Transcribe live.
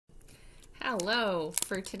Hello!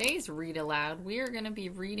 For today's read aloud, we are going to be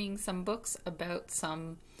reading some books about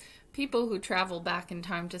some people who travel back in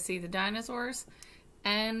time to see the dinosaurs,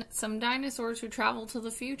 and some dinosaurs who travel to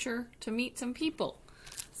the future to meet some people.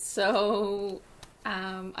 So,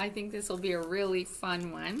 I think this will be a really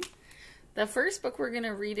fun one. The first book we're going to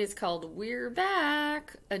read is called We're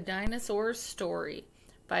Back! A Dinosaur Story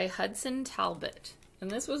by Hudson Talbott.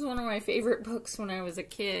 And this was one of my favorite books when I was a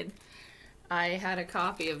kid. I had a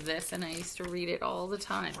copy of this and I used to read it all the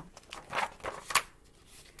time.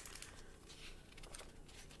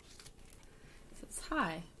 It says,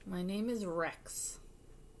 "Hi, my name is Rex.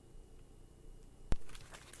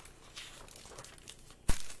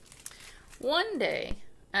 One day,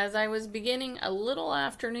 as I was beginning a little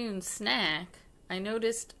afternoon snack, I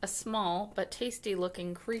noticed a small but tasty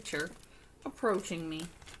looking creature approaching me.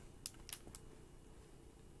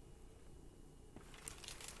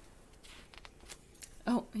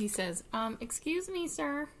 Oh, he says, excuse me,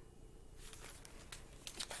 sir."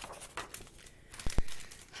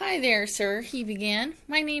 "Hi there, sir," he began.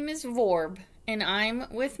 "My name is Vorb, and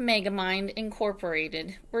I'm with Megamind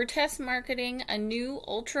Incorporated. We're test marketing a new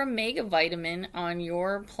ultra mega vitamin on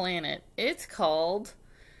your planet. It's called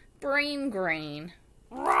Brain Grain.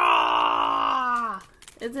 Rah!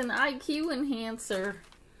 It's an IQ enhancer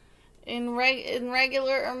in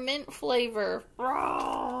regular or mint flavor.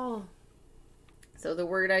 Rah! So the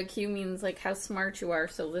word IQ means like how smart you are,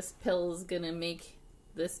 so this pill is gonna make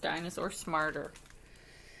this dinosaur smarter.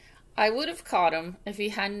 I would have caught him if he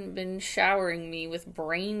hadn't been showering me with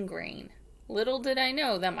brain grain. Little did I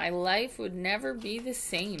know that my life would never be the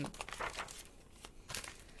same.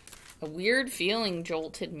 A weird feeling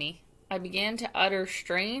jolted me. I began to utter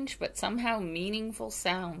strange but somehow meaningful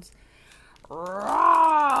sounds.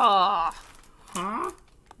 Rah! Huh?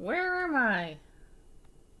 Where am I?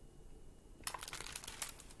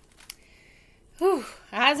 Whew.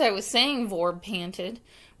 As I was saying, Vorb panted,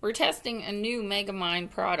 we're testing a new Megamind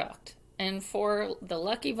product, and for the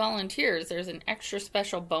lucky volunteers, there's an extra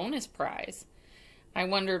special bonus prize. I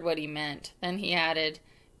wondered what he meant. Then he added,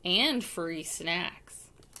 and free snacks.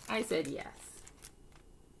 I said yes.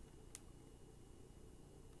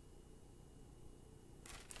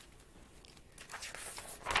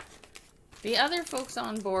 The other folks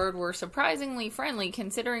on board were surprisingly friendly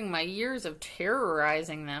considering my years of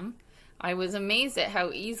terrorizing them. I was amazed at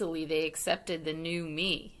how easily they accepted the new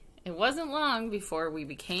me. It wasn't long before we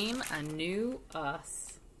became a new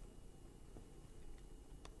us.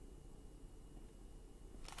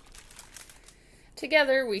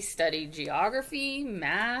 Together we studied geography,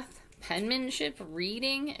 math, penmanship,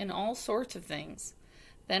 reading, and all sorts of things.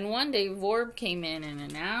 Then one day Vorb came in and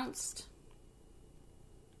announced,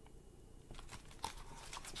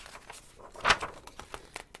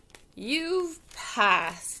 "You've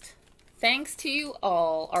passed. Thanks to you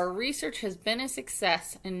all, our research has been a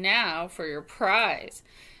success, and now for your prize.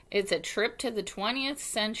 It's a trip to the 20th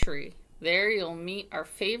century. There you'll meet our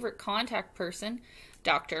favorite contact person,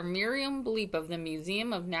 Dr. Miriam Bleep of the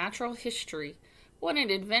Museum of Natural History. What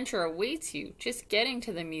an adventure awaits you. Just getting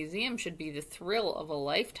to the museum should be the thrill of a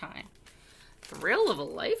lifetime." Thrill of a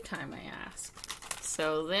lifetime, I ask.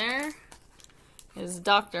 So there is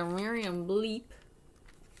Dr. Miriam Bleep.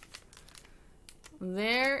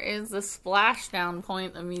 There is the splashdown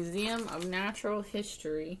point, the Museum of Natural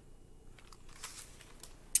History.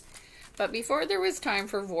 But before there was time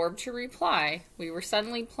for Vorb to reply, we were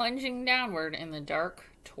suddenly plunging downward in the dark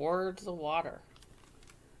towards the water.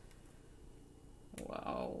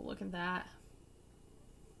 Whoa, look at that.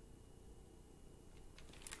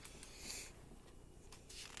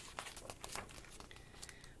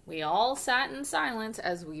 We all sat in silence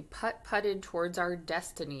as we putt-putted towards our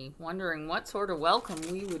destiny, wondering what sort of welcome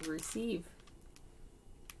we would receive.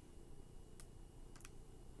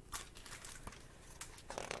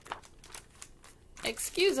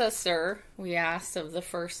 "Excuse us, sir," we asked of the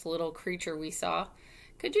first little creature we saw.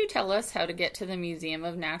 "Could you tell us how to get to the Museum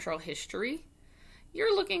of Natural History?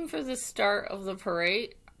 You're looking for the start of the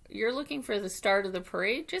parade?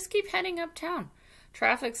 Just keep heading uptown.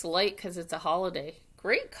 Traffic's light because it's a holiday."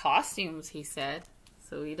 "Great costumes," he said.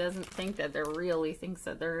 So he doesn't think that they're real. He thinks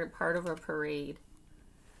that they're part of a parade.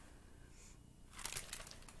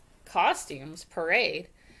 Costumes? Parade?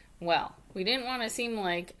 Well, we didn't want to seem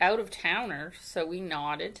like out-of-towners, so we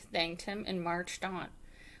nodded, thanked him, and marched on.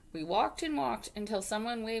 We walked and walked until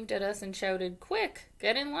someone waved at us and shouted, "Quick,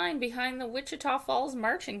 get in line behind the Wichita Falls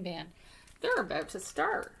Marching Band. They're about to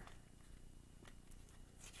start."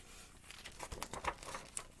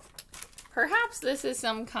 Perhaps this is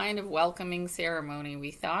some kind of welcoming ceremony,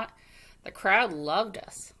 we thought. The crowd loved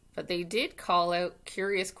us. but they did call out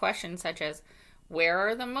curious questions such as, where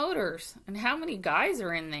are the motors and how many guys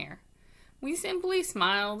are in there? We simply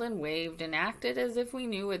smiled and waved and acted as if we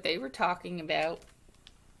knew what they were talking about.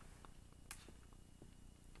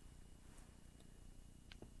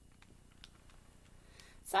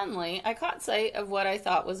 Suddenly, I caught sight of what I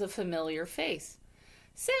thought was a familiar face.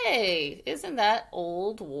 Say, isn't that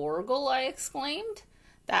old Wargle? I exclaimed.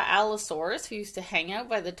 That Allosaurus who used to hang out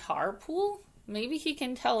by the tar pool? Maybe he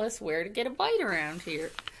can tell us where to get a bite around here.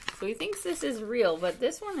 So he thinks this is real, but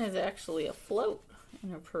this one is actually afloat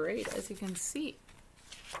in a parade, as you can see.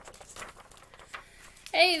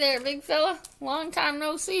 Hey there, big fella. Long time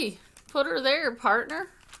no see. Put her there, partner.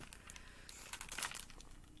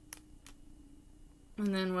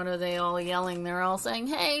 And then what are they all yelling? They're all saying,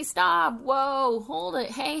 hey, stop, whoa, hold it,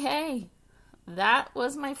 hey, hey. That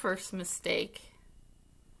was my first mistake.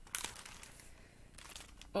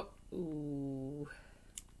 Oh, ooh.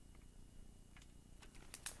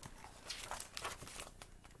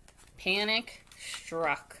 Panic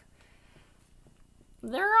struck.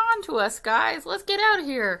 They're on to us, guys. Let's get out of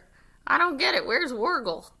here. I don't get it. Where's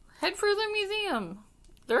Wargle? Head for the museum.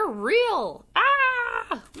 They're real.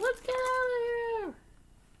 Ah! Let's get out of here.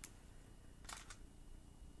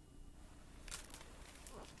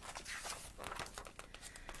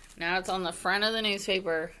 Now it's on the front of the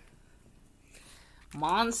newspaper.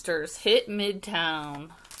 Monsters hit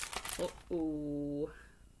Midtown. Uh-oh.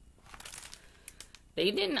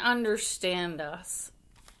 They didn't understand us.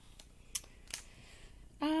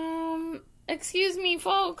 Excuse me,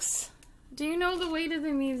 folks. Do you know the way to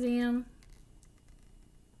the museum?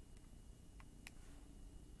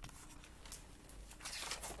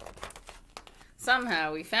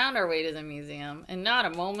 Somehow we found our way to the museum, and not a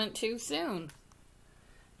moment too soon.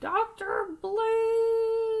 Dr.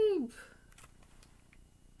 Bleep!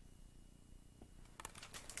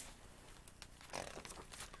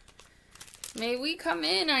 May we come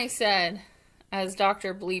in, I said, as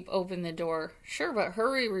Dr. Bleep opened the door. Sure, but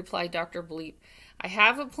hurry, replied Dr. Bleep. I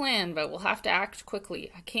have a plan, but we'll have to act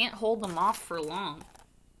quickly. I can't hold them off for long.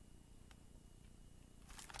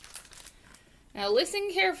 Now listen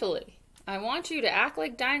carefully. I want you to act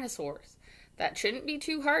like dinosaurs. That shouldn't be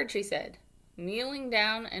too hard, she said, kneeling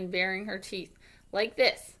down and baring her teeth. Like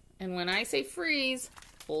this. And when I say freeze,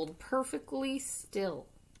 hold perfectly still.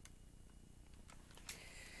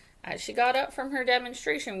 As she got up from her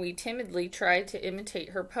demonstration, we timidly tried to imitate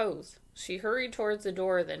her pose. She hurried towards the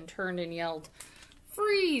door, then turned and yelled,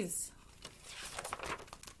 Freeze!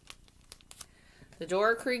 The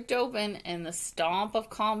door creaked open, and the stomp of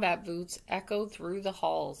combat boots echoed through the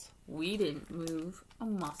halls. We didn't move a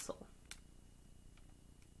muscle.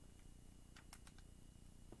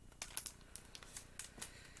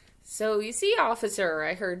 So, you see, officer,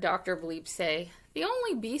 I heard Dr. Bleep say, the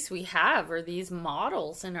only beasts we have are these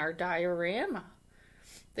models in our diorama.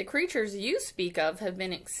 The creatures you speak of have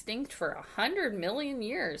been extinct for 100 million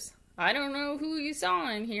years. I don't know who you saw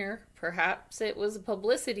in here. Perhaps it was a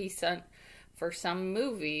publicity stunt for some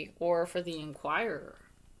movie or for the Inquirer.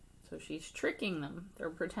 So she's tricking them. They're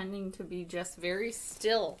pretending to be just very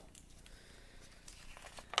still.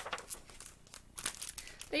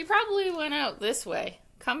 They probably went out this way.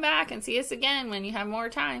 Come back and see us again when you have more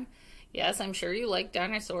time. Yes, I'm sure you like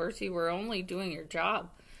dinosaurs. You were only doing your job.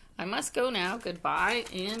 I must go now. Goodbye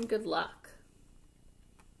and good luck.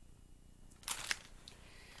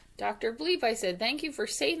 Dr. Bleep, I said, thank you for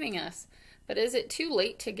saving us. But is it too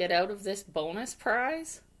late to get out of this bonus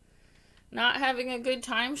prize? Not having a good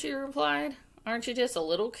time, she replied. Aren't you just a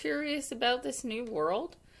little curious about this new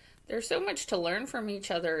world? There's so much to learn from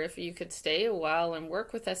each other if you could stay a while and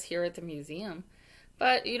work with us here at the museum.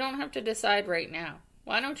 But you don't have to decide right now.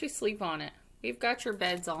 Why don't you sleep on it? We've got your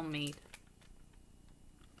beds all made.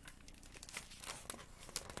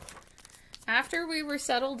 After we were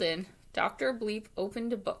settled in, Dr. Bleep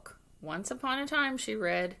opened a book. Once upon a time, she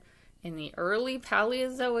read, in the early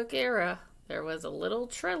Paleozoic era, there was a little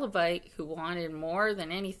trilobite who wanted more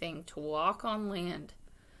than anything to walk on land.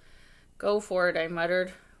 Go for it, I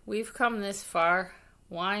muttered. We've come this far.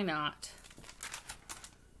 Why not?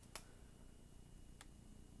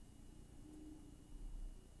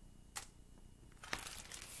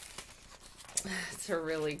 That's a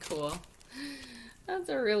really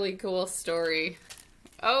cool story.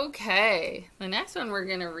 Okay, the next one we're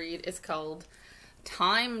going to read is called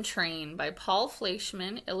Time Train by Paul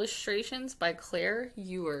Fleischman, illustrations by Claire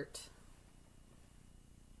Ewart.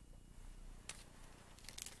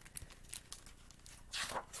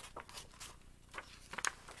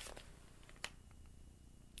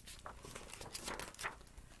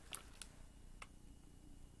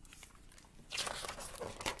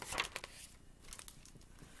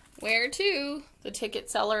 Where to? The ticket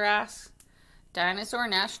seller asked. Dinosaur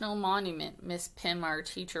National Monument, Miss Pym, our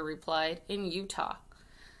teacher, replied, in Utah.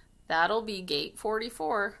 That'll be gate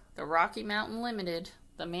 44, the Rocky Mountain Limited.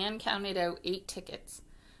 The man counted out 8 tickets.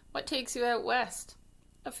 What takes you out west?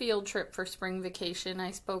 A field trip for spring vacation,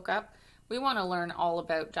 I spoke up. We want to learn all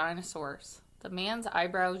about dinosaurs. The man's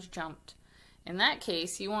eyebrows jumped. In that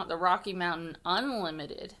case, you want the Rocky Mountain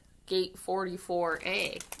Unlimited, gate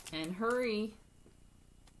 44A. And hurry.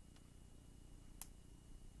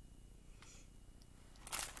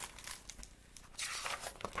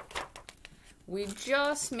 We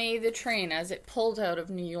just made the train as it pulled out of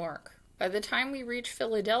New York. By the time we reached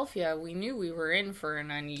Philadelphia, we knew we were in for an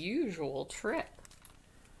unusual trip.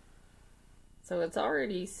 So it's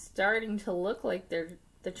already starting to look like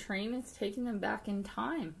the train is taking them back in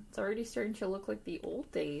time. It's already starting to look like the old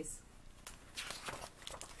days.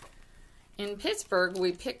 In Pittsburgh,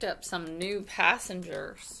 we picked up some new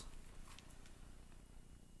passengers.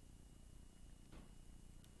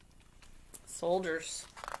 Soldiers.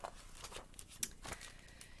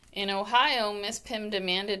 In Ohio, Miss Pym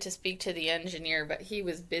demanded to speak to the engineer, but he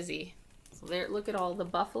was busy. So there, look at all the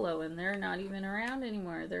buffalo, and they're not even around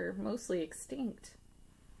anymore. They're mostly extinct.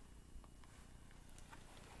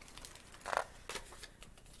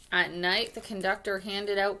 At night, the conductor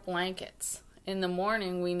handed out blankets. In the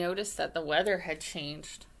morning, we noticed that the weather had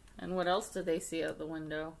changed. And what else did they see out the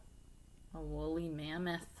window? A woolly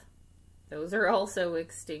mammoth. Those are also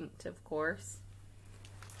extinct, of course.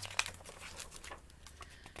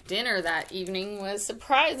 Dinner that evening was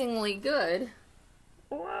surprisingly good.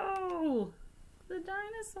 Whoa! The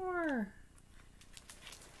dinosaur!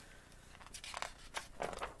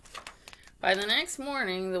 By the next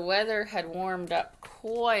morning, the weather had warmed up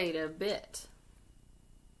quite a bit.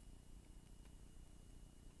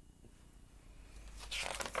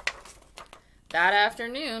 That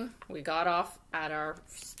afternoon, we got off at our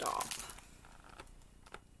stop.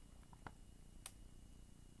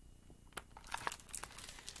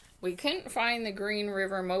 We couldn't find the Green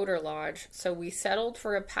River Motor Lodge, so we settled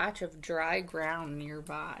for a patch of dry ground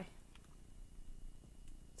nearby.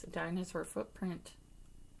 It's a dinosaur footprint.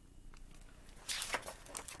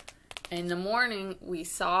 In the morning, we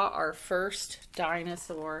saw our first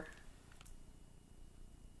dinosaur.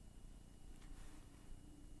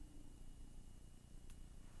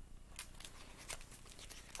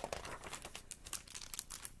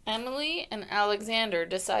 Emily and Alexander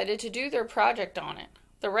decided to do their project on it.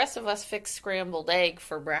 The rest of us fixed scrambled egg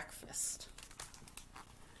for breakfast.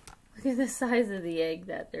 Look at the size of the egg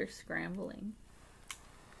that they're scrambling.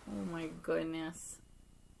 Oh my goodness.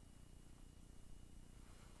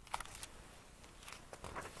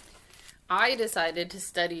 I decided to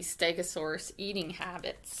study Stegosaurus eating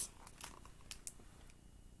habits.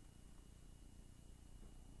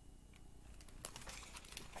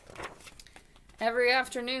 Every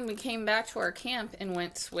afternoon we came back to our camp and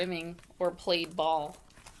went swimming or played ball.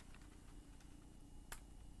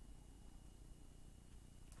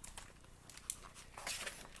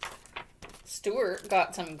 Stuart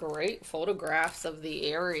got some great photographs of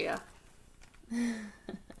the area.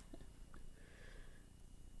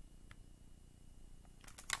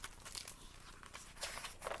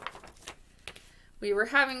 We were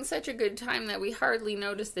having such a good time that we hardly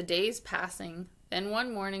noticed the days passing. Then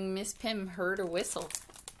one morning, Miss Pym heard a whistle.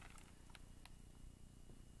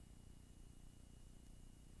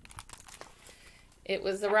 It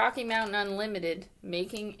was the Rocky Mountain Unlimited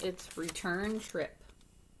making its return trip.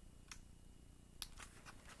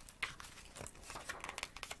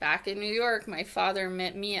 Back in New York, my father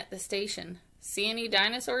met me at the station. See any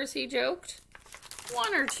dinosaurs, he joked.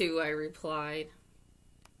 1 or 2, I replied.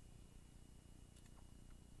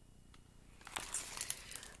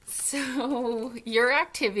 So your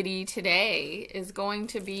activity today is going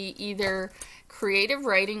to be either creative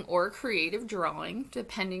writing or creative drawing,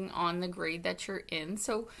 depending on the grade that you're in.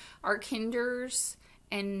 So our kinders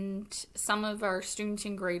and some of our students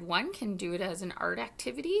in grade 1 can do it as an art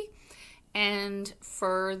activity. And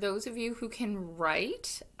for those of you who can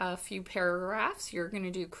write a few paragraphs, you're going to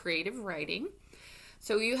do creative writing.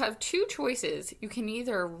 So you have 2 choices. You can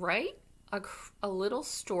either write a little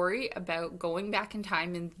story about going back in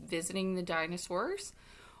time and visiting the dinosaurs,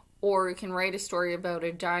 or you can write a story about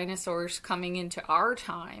a dinosaurs coming into our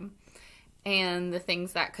time and the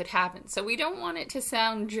things that could happen. So we don't want it to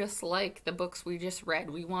sound just like the books we just read.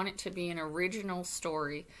 We want it to be an original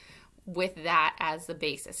story with that as the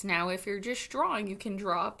basis. Now, if you're just drawing, you can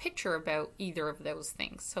draw a picture about either of those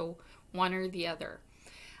things. So one or the other.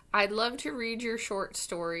 I'd love to read your short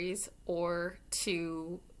stories or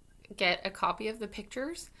to get a copy of the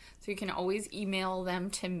pictures, so you can always email them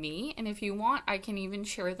to me, and if you want, I can even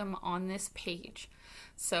share them on this page.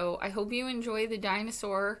 So I hope you enjoy the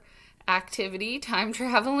dinosaur activity, time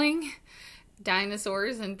traveling,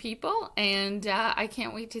 dinosaurs and people, and I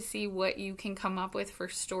can't wait to see what you can come up with for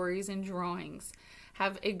stories and drawings.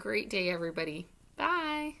 Have a great day, everybody.